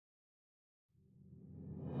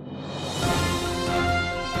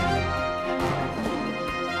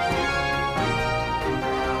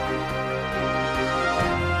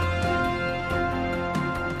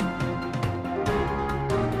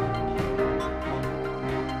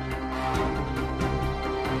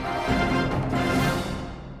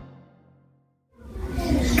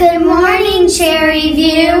Good morning, Cherry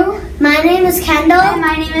View. My name is Kendall. And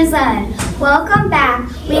my name is Ed. Welcome back.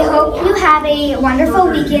 We hope you have a wonderful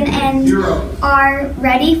weekend and are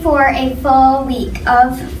ready for a full week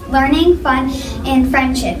of learning, fun, and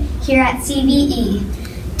friendship here at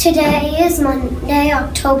CVE. Today is Monday,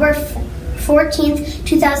 October 14th,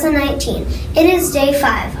 2019. It is day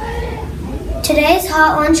 5. Today's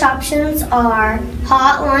hot lunch options are: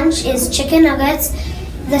 hot lunch is chicken nuggets.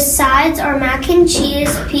 The sides are mac and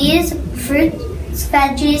cheese, peas, fruits,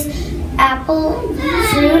 veggies, apple,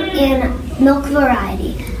 fruit, and milk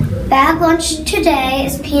variety. Bag lunch today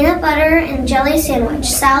is peanut butter and jelly sandwich.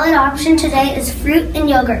 Salad option today is fruit and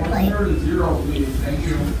yogurt plate.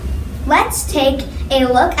 Let's take a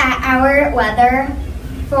look at our weather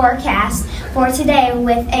forecast for today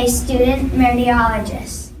with a student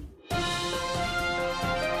meteorologist.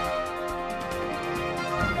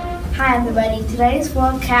 Hi everybody, today's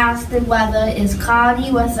forecasted weather is cloudy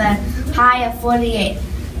with a high of 48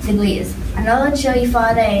 degrees. Another chilly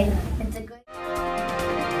fall day.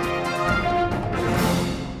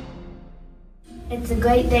 It's a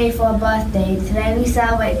great day for a birthday. Today we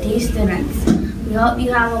celebrate these students. We hope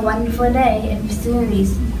you have a wonderful day. If you're seeing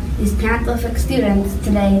these terrific students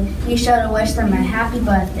today, be sure to wish them a happy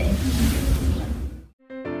birthday.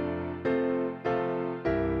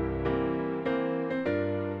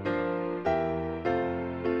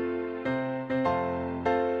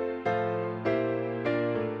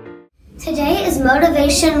 Today is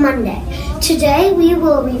Motivation Monday. Today we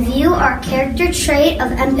will review our character trait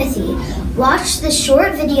of empathy. Watch the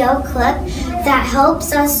short video clip that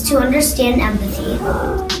helps us to understand empathy.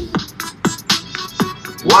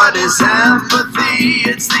 What is empathy?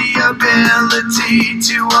 It's the ability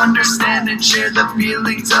to understand and share the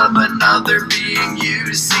feelings of another being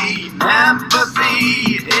you see.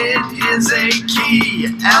 Empathy, it is a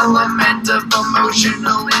key element of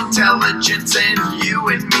emotional intelligence in you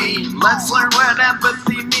and me. Let's learn what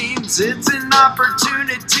empathy means. It's an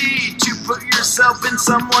opportunity to put yourself in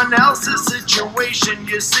someone else's situation,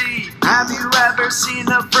 you see. Have you ever seen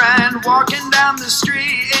a friend walking down the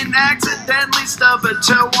street and accidentally stub a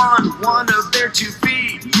toe on one of their 2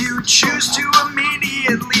 feet? You choose to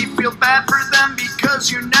immediately feel bad for them because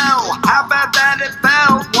you know how bad that it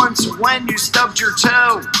felt once when you stubbed your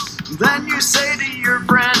toe. Then you say to your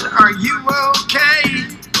friend, "Are you okay?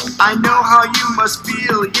 I know how you must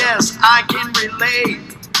feel, yes, I can relate."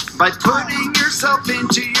 By putting yourself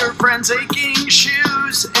into your friend's aching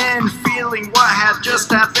shoes and feeling what had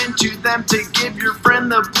just happened to them to give your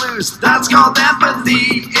friend the blues. That's called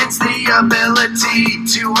empathy. It's the ability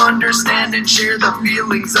to understand and share the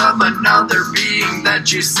feelings of another being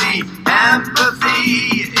that you see.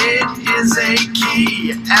 Empathy, it is a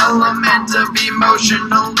key element of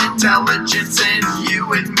emotional intelligence in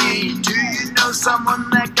you and me. Do you know someone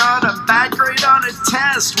that got a bad grade on a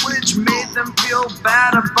test which made them feel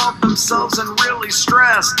bad about themselves and really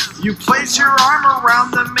stressed? You place your arm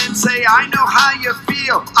around them and say, "I know how you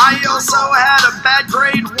feel. I also had a bad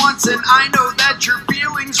grade once and I know that your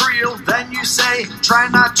feeling's real." Then you say, "Try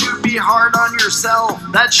not to be hard on yourself."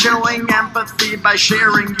 That's showing empathy by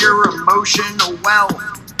sharing your emotional wealth.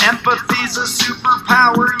 Empathy's a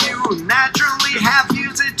superpower you naturally have.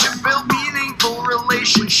 Use it to build meaningful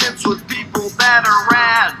relationships with people that are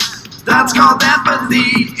rad. That's called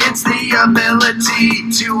empathy. It's the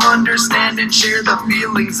ability to understand and share the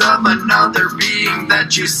feelings of another being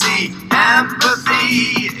that you see.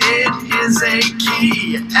 Empathy, it is a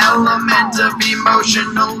key element of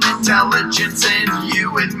emotional intelligence in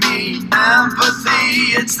you and me.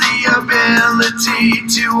 Empathy, it's the ability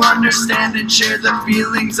to understand and share the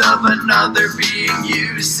feelings of another being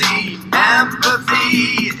you see.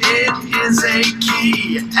 Empathy, it is a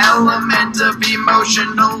key element of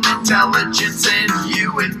emotional intelligence in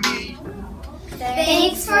you and me.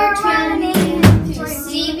 Thanks for tuning to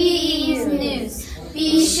CVE's News.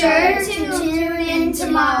 Be sure to tune in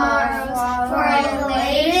tomorrow for the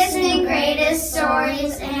latest and greatest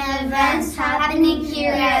stories and events happening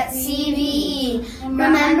here at CVE.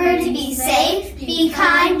 Remember to be safe, be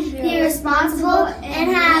kind, be responsible,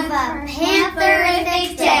 and have a